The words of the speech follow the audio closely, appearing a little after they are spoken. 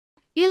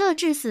娱乐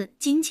至死，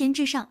金钱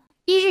至上，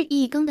一日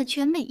一更的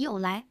圈妹又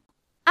来。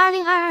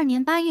2022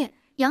年8月，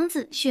杨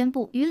紫宣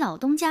布与老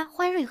东家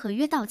欢瑞合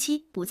约到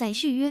期，不再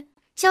续约。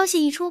消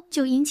息一出，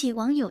就引起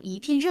网友一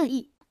片热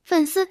议，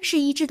粉丝是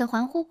一致的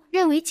欢呼，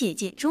认为姐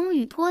姐终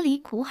于脱离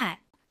苦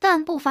海。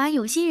但不乏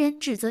有心人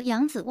指责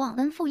杨紫忘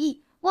恩负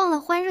义，忘了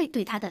欢瑞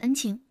对她的恩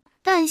情。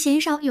但鲜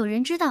少有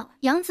人知道，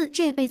杨紫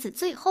这辈子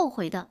最后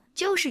悔的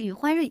就是与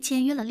欢瑞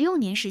签约了6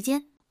年时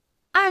间。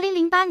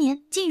2008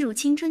年进入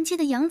青春期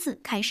的杨紫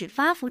开始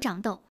发福长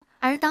痘，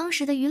而当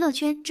时的娱乐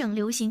圈正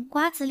流行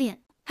瓜子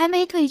脸，还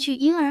没褪去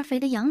婴儿肥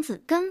的杨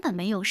紫根本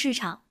没有市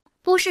场，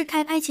不是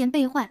开拍前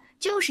被换，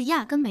就是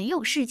压根没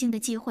有试镜的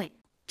机会。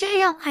这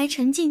让还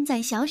沉浸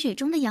在小雪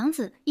中的杨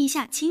紫一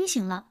下清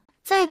醒了，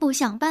再不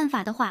想办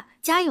法的话，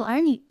家有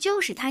儿女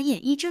就是她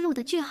演艺之路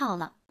的句号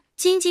了。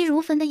心急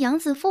如焚的杨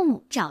紫父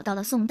母找到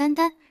了宋丹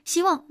丹，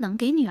希望能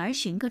给女儿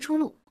寻个出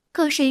路。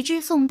可谁知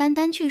宋丹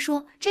丹却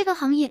说，这个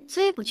行业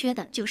最不缺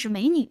的就是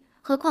美女，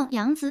何况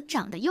杨紫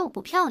长得又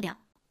不漂亮。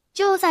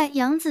就在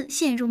杨紫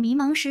陷入迷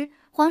茫时，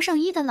黄圣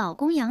依的老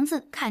公杨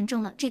子看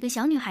中了这个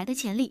小女孩的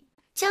潜力，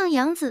向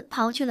杨紫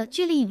抛去了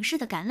剧里影视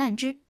的橄榄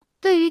枝。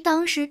对于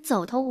当时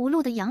走投无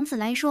路的杨紫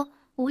来说，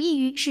无异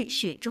于是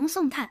雪中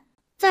送炭。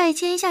在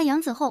签下杨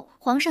紫后，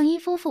黄圣依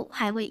夫妇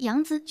还为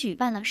杨紫举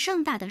办了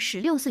盛大的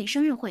16岁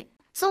生日会，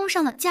送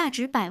上了价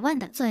值100万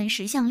的钻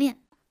石项链，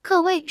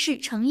可谓是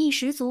诚意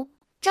十足。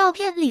照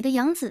片里的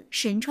杨紫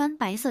身穿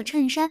白色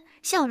衬衫，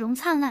笑容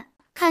灿烂，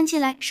看起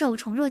来受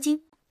宠若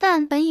惊。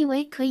但本以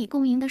为可以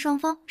共赢的双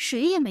方，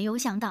谁也没有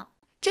想到，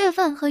这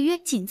份合约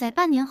仅在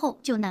半年后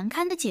就难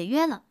堪的解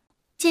约了。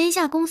签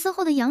下公司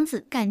后的杨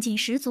紫干劲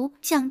十足，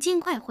想尽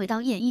快回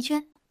到演艺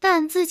圈，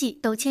但自己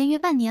都签约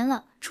半年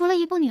了，除了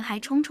一部女孩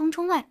冲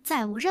外，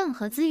再无任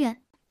何资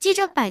源。急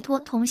着摆脱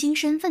童星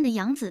身份的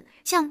杨紫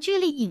向剧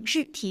力影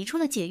视提出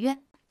了解约，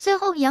随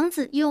后杨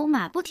紫又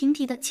马不停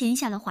蹄地签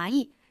下了华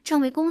谊，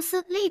成为公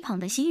司力捧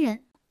的新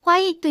人。华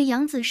谊对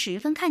杨紫十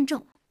分看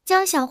重，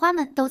将小花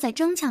们都在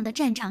争抢的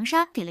战长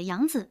沙给了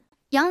杨紫，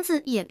杨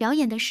紫也表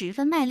演得十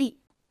分卖力，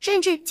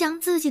甚至将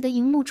自己的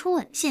荧幕初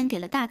吻献给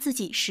了大自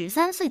己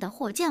13岁的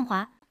霍建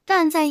华。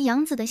但在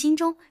杨紫的心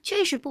中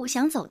却是不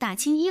想走大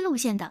青衣路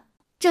线的，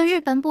整日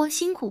奔波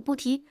辛苦不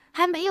提，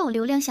还没有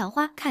流量小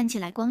花看起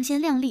来光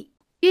鲜亮丽。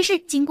于是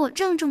经过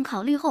郑重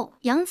考虑后，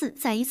杨紫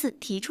再一次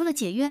提出了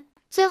解约。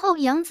随后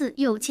杨紫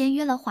又签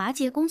约了华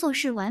杰工作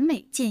室、完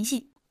美、建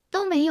信，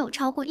都没有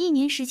超过1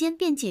年时间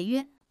便解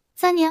约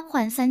，3年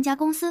换3家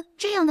公司，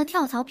这样的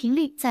跳槽频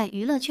率在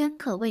娱乐圈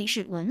可谓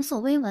是闻所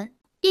未闻。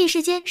一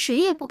时间谁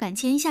也不敢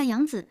签下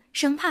杨紫，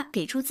生怕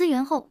给出资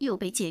源后又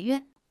被解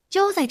约。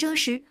就在这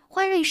时，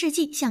欢瑞世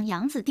纪向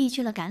杨紫递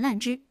去了橄榄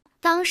枝。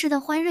当时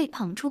的欢瑞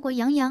捧出过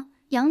杨洋、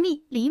杨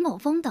幂、李某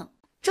峰等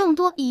众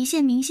多一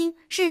线明星，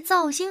是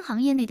造星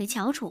行业内的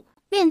翘楚。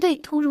面对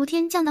突如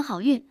天降的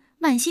好运，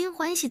满心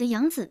欢喜的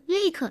杨紫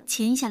立刻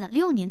签下了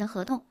6年的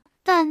合同。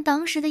但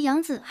当时的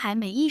杨紫还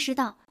没意识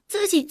到，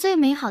自己最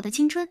美好的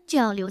青春就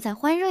要留在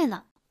欢瑞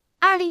了。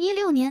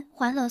2016年《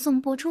欢乐颂》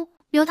播出，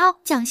刘涛、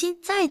蒋欣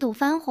再度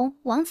翻红，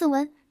王子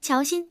文、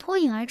乔欣脱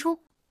颖而出，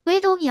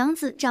唯独杨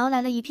紫招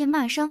来了一片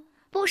骂声。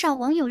不少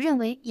网友认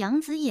为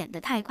杨紫演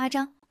得太夸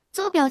张，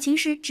做表情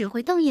时只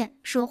会瞪眼，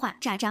说话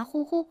咋咋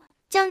呼呼，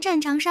将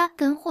战长沙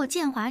跟霍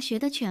建华学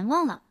的全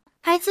忘了，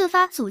还自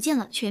发组建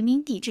了全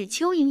民抵制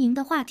邱莹莹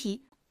的话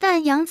题。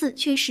但杨紫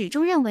却始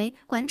终认为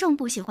观众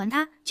不喜欢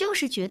她，就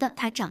是觉得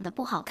她长得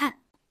不好看。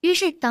于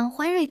是当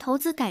欢瑞投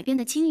资改编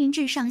的青云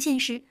志上线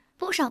时，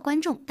不少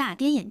观众大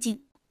跌眼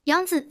镜。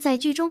杨紫在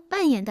剧中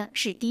扮演的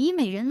是第一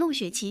美人陆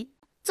雪琪，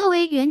作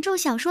为原著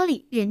小说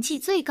里人气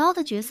最高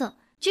的角色，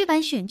剧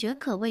版选角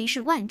可谓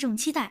是万众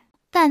期待。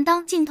但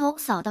当镜头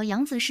扫到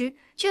杨紫时，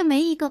却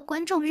没一个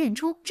观众认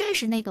出这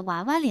是那个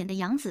娃娃脸的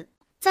杨紫。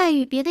在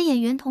与别的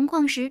演员同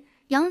框时，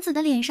杨紫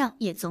的脸上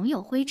也总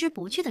有挥之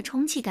不去的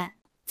充气感，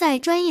在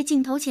专业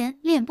镜头前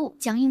脸部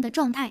僵硬的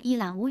状态一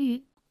览无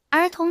余。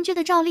而同剧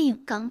的赵丽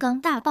颖刚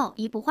刚大爆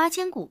一部花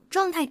千骨，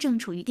状态正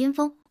处于巅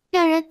峰。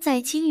两人在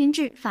青云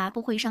志发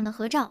布会上的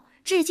合照，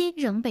至今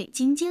仍被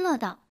津津乐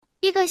道。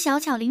一个小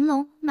巧玲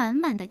珑，满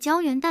满的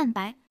胶原蛋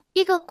白，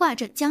一个挂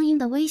着僵硬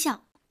的微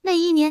笑。那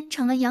一年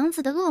成了杨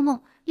紫的噩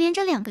梦，连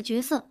着2个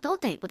角色都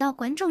得不到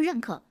观众认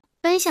可。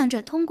本想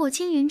着通过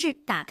青云志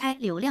打开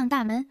流量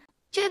大门，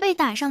却被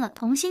打上了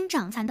童星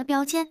长残的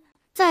标签。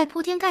在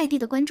铺天盖地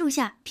的关注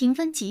下，评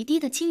分极低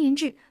的青云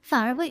志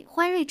反而为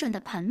欢瑞赚得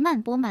盆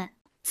满钵满。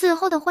此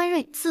后的欢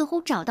瑞似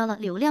乎找到了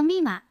流量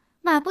密码，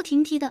马不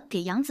停蹄地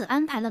给杨紫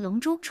安排了《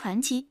龙珠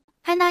传奇》，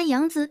还拿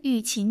杨紫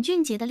与秦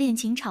俊杰的恋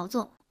情炒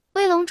作，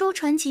为《龙珠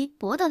传奇》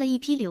博得了一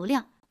批流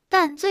量。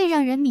但最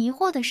让人迷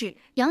惑的是，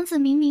杨紫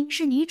明明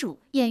是女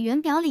主，演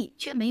员表里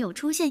却没有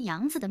出现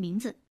杨紫的名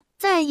字。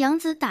在杨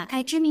紫打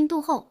开知名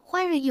度后，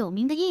欢瑞有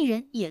名的艺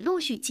人也陆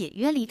续解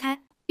约离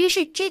开，于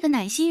是这个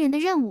奶新人的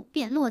任务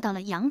便落到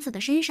了杨紫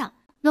的身上。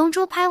龙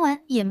珠拍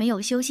完也没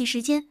有休息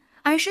时间，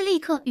而是立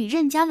刻与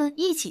任嘉伦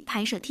一起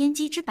拍摄《天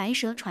机之白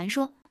蛇传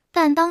说》。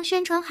但当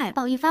宣传海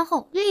报一发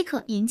后，立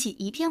刻引起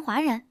一片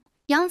哗然。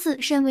杨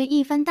紫身为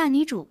一番大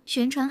女主，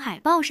宣传海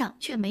报上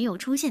却没有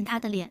出现她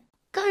的脸。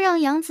更让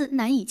杨紫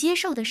难以接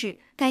受的是，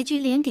该剧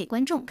连给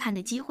观众看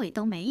的机会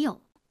都没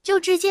有，就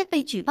直接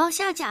被举报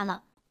下架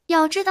了。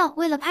要知道，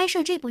为了拍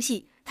摄这部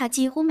戏，她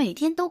几乎每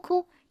天都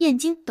哭，眼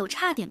睛都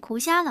差点哭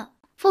瞎了，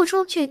付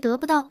出却得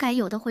不到该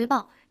有的回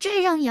报，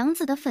这让杨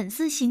紫的粉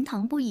丝心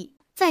疼不已。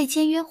在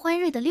签约欢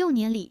瑞的6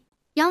年里，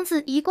杨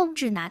紫一共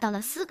只拿到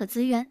了4个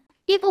资源，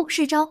一部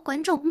是招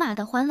观众骂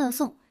的欢乐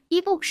颂，一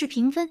部是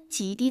评分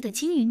极低的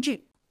青云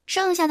志，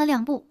剩下的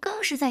2部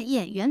更是在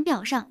演员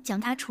表上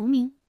将她除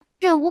名。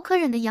忍无可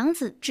忍的杨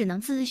紫只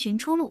能自寻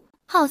出路，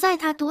好在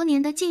她多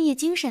年的敬业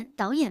精神，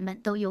导演们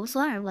都有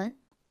所耳闻，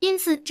因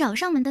此找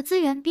上门的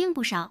资源并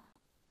不少。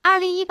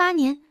2018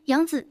年，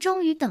杨紫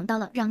终于等到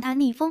了让她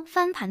逆风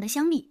翻盘的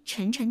香蜜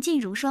沉沉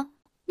烬如霜，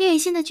虐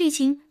心的剧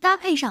情搭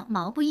配上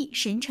毛不易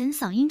深沉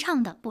嗓音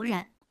唱的不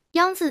染，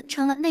杨紫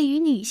成了内娱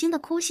女星的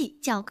哭戏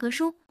教科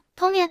书。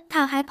同年，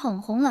她还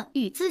捧红了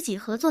与自己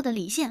合作的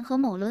李现和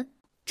某伦，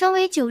成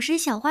为90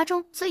小花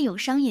中最有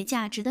商业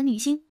价值的女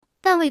星。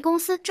但为公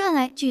司赚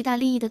来巨大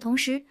利益的同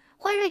时，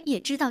欢瑞也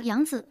知道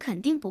杨紫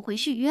肯定不会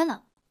续约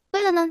了。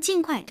为了能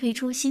尽快推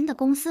出新的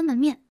公司门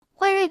面，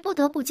欢瑞不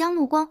得不将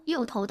目光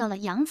又投到了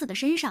杨紫的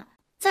身上。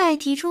在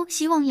提出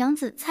希望杨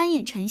紫参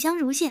演沉香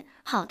如屑，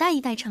好带一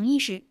带诚意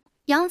时，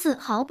杨紫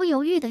毫不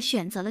犹豫地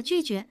选择了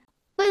拒绝。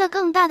为了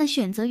更大的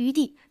选择余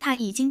地，她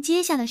已经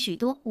接下了许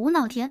多无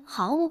脑甜、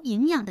毫无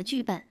营养的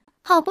剧本。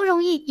好不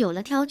容易有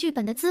了挑剧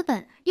本的资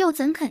本，又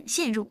怎肯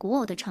陷入古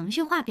偶的程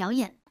序化表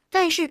演？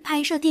但是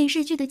拍摄电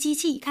视剧的机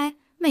器一开，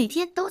每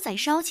天都在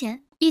烧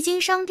钱。已经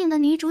商定的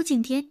女主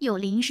景甜有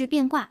临时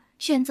变卦，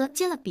选择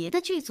进了别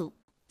的剧组。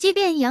即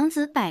便杨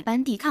紫百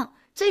般抵抗，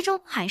最终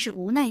还是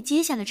无奈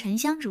接下了沉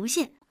香如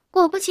屑。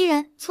果不其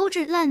然，粗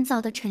制滥造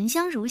的沉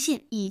香如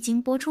屑已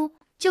经播出，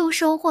就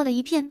收获了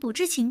一片不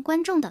知情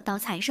观众的倒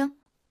彩声。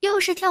又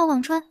是跳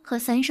忘川和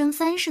三生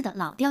三世的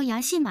老掉牙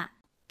戏码，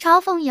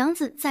嘲讽杨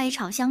紫在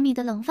炒香蜜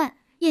的冷饭，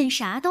演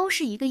啥都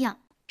是一个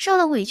样。受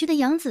了委屈的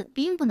杨紫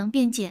并不能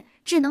辩解，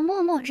只能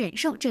默默忍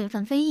受这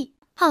份非议。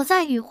好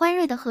在与欢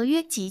瑞的合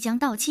约即将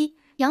到期，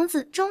杨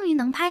紫终于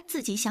能拍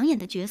自己想演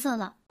的角色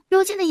了。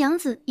如今的杨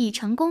紫已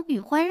成功与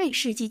欢瑞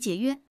世纪解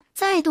约，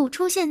再度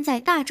出现在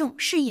大众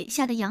视野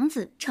下的杨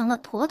紫成了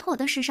妥妥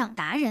的时尚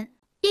达人。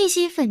一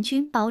袭粉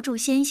裙包住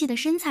纤细的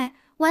身材，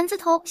丸子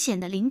头显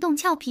得灵动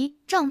俏皮，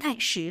状态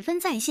十分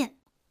在线。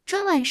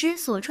春晚时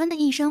所穿的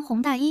一身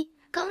红大衣，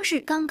更是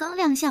刚刚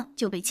亮相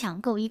就被抢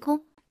购一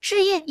空。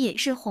事业也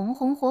是红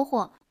红火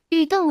火，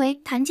与邓为、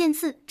谭健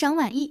次、张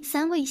晚意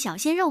3位小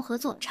鲜肉合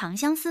作《长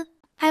相思》，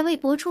还未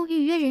播出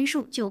预约人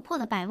数就破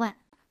了100万，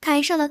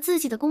开设了自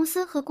己的公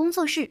司和工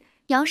作室，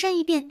摇身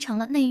一变成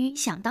了内娱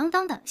响当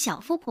当的小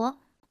富婆。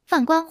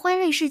反观欢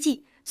瑞世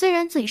纪，虽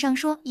然嘴上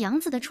说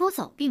杨紫的出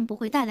走并不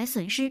会带来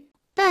损失，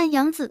但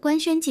杨紫官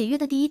宣解约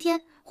的第一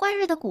天，欢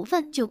瑞的股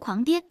份就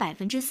狂跌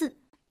4%，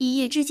一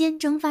夜之间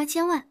蒸发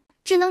千万，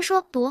只能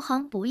说夺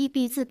行不义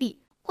必自毙。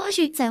或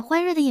许在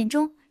欢瑞的眼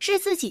中，是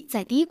自己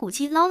在低谷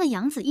期捞了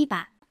杨紫一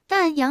把，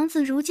但杨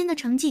紫如今的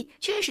成绩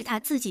却是他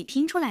自己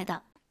拼出来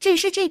的，只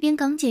是这边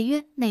刚解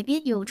约，那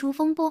边又出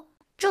风波。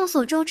众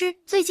所周知，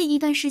最近一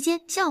段时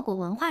间效果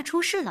文化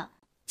出事了，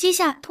旗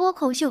下脱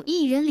口秀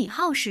艺人李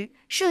浩石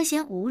涉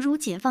嫌侮辱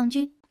解放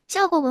军，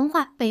效果文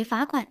化被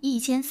罚款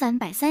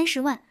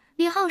1330万，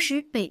李浩石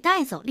被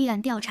带走立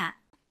案调查。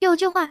有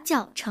句话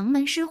叫城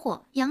门失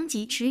火，殃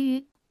及池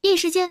鱼，一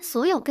时间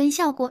所有跟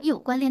效果有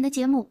关联的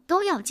节目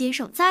都要接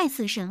受再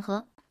次审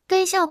核，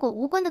跟效果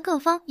无关的各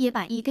方也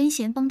把一根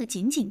弦绷得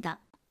紧紧的。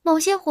某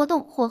些活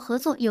动或合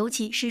作，尤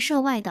其是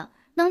涉外的，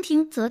能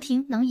停则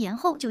停，能延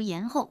后就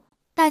延后，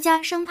大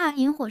家生怕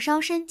引火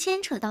烧身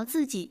牵扯到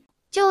自己。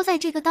就在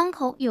这个当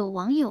口，有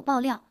网友爆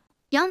料，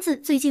杨紫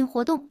最近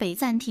活动被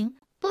暂停，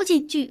不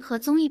仅剧和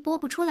综艺播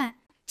不出来，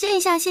线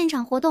下现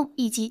场活动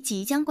以及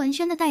即将官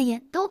宣的代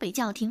言都被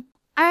叫停。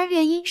而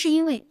原因是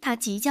因为他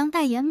即将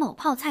代言某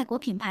泡菜国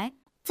品牌。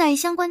在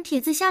相关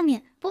帖子下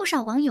面，不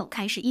少网友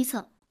开始臆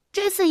测，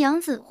这次杨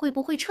紫会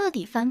不会彻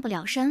底翻不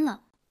了身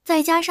了？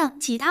再加上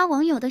其他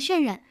网友的渲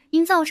染，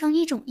营造成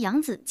一种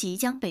杨紫即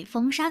将被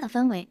封杀的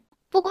氛围。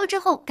不过之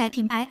后，该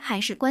品牌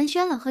还是官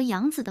宣了和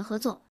杨紫的合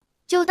作。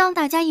就当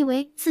大家以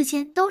为此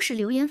前都是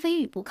流言蜚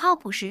语不靠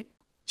谱时，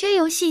却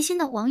有细心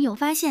的网友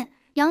发现，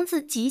杨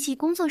紫及其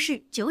工作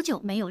室久久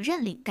没有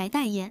认领该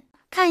代言。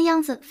看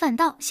样子反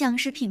倒像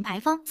是品牌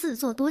方自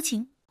作多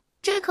情，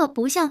这可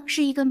不像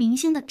是一个明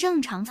星的正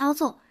常操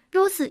作。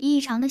如此异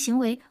常的行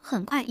为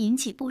很快引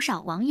起不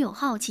少网友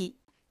好奇，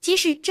即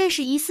使这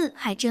是疑似，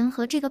还真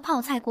和这个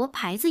泡菜国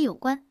牌子有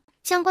关，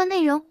相关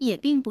内容也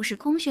并不是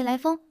空穴来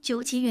风。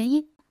究其原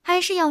因，还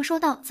是要说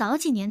到早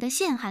几年的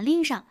限韩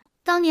令上。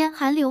当年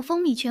韩流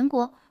风靡全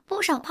国，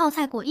不少泡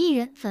菜国艺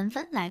人纷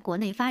纷来国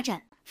内发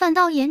展，反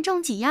倒严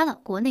重挤压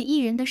了国内艺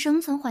人的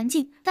生存环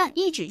境。但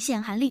一纸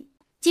限韩令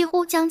几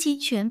乎将其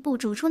全部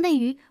逐出内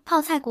娱，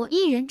泡菜国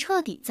艺人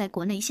彻底在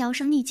国内销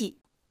声匿迹。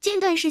近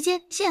段时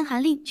间，限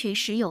韩令却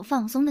时有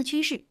放松的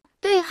趋势，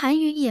对韩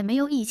娱也没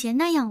有以前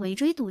那样围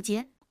追堵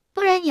截，不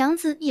然杨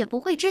紫也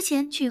不会之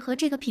前去和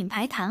这个品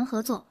牌谈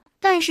合作，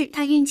但是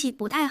他运气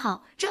不太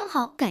好，正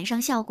好赶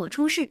上效果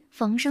出事，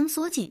风声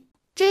缩紧。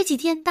这几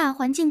天大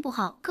环境不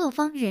好，各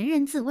方人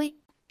人自危，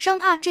生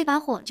怕这把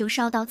火就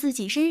烧到自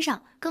己身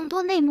上，更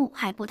多内幕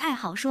还不太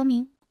好说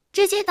明。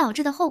直接导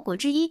致的后果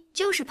之一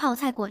就是泡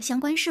菜国相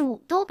关事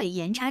务都被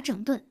严查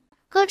整顿，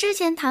和之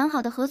前谈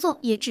好的合作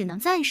也只能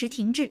暂时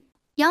停滞。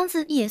杨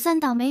紫也算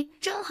倒霉，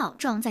正好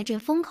撞在这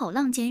风口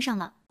浪尖上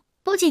了。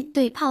不仅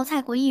对泡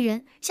菜国艺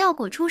人，效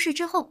果出事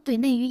之后对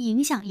内娱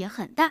影响也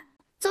很大。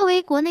作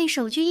为国内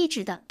首屈一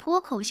指的脱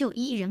口秀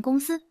艺人公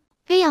司，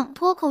培养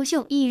脱口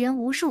秀艺人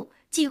无数，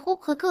几乎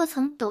和各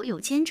层都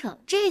有牵扯。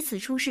这次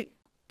出事，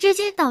直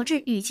接导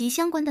致与其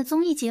相关的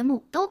综艺节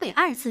目都被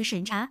2次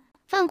审查。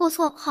犯过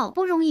错好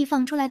不容易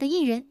放出来的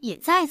艺人也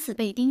再次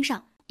被盯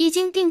上，已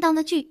经定档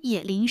的剧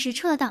也临时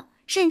撤档，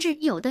甚至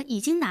有的已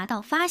经拿到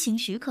发行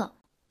许可，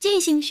进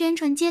行宣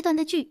传阶段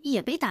的剧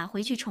也被打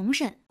回去重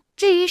审。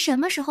至于什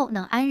么时候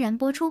能安然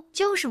播出，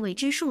就是未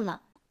知数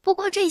了。不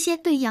过这些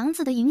对杨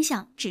紫的影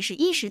响只是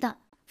一时的，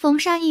封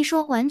杀一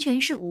说完全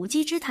是无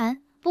稽之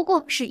谈，不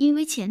过是因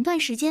为前段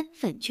时间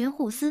粉圈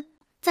互撕，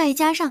再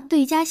加上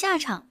对家下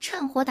场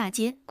趁火打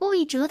劫，故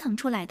意折腾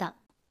出来的。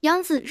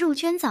杨紫入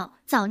圈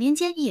早年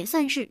间也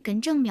算是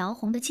根正苗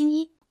红的青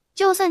衣，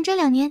就算这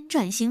2年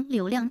转型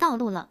流量道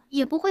路了，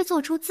也不会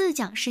做出自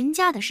讲身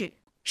价的事，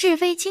是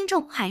非轻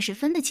重还是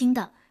分得清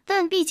的。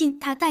但毕竟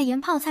他代言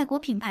泡菜国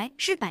品牌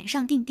是板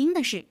上钉钉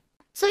的事，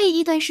所以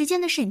一段时间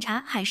的审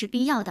查还是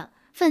必要的，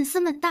粉丝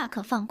们大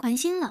可放宽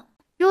心了。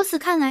如此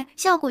看来，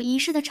效果仪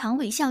式的长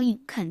尾效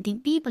应肯定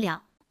逼不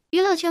了，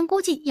娱乐圈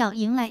估计要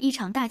迎来一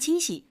场大清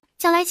洗。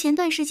想来前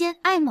段时间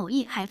艾某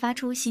艺还发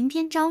出新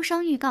片招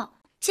商预告，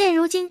现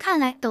如今看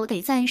来都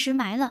得暂时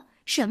埋了，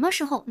什么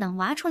时候能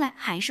挖出来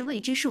还是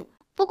未知数。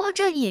不过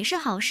这也是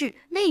好事，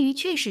内娱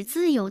确实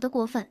自由的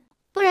过分，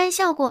不然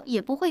效果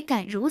也不会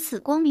敢如此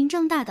光明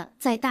正大的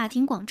在大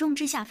庭广众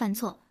之下犯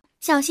错。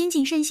小心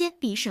谨慎些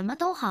比什么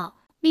都好。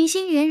明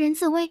星人人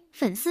自危，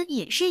粉丝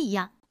也是一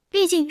样，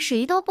毕竟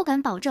谁都不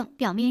敢保证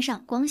表面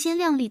上光鲜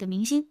亮丽的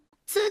明星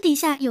私底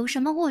下有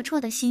什么龌龊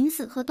的心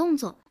思和动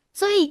作。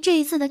所以这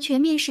一次的全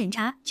面审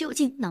查究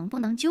竟能不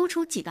能揪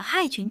出几个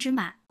害群之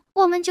马，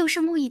我们就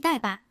拭目以待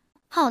吧。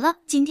好了，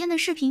今天的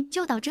视频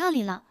就到这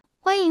里了，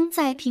欢迎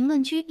在评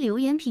论区留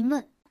言评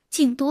论，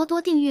请多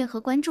多订阅和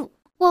关注，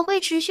我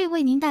会持续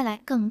为您带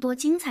来更多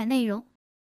精彩内容。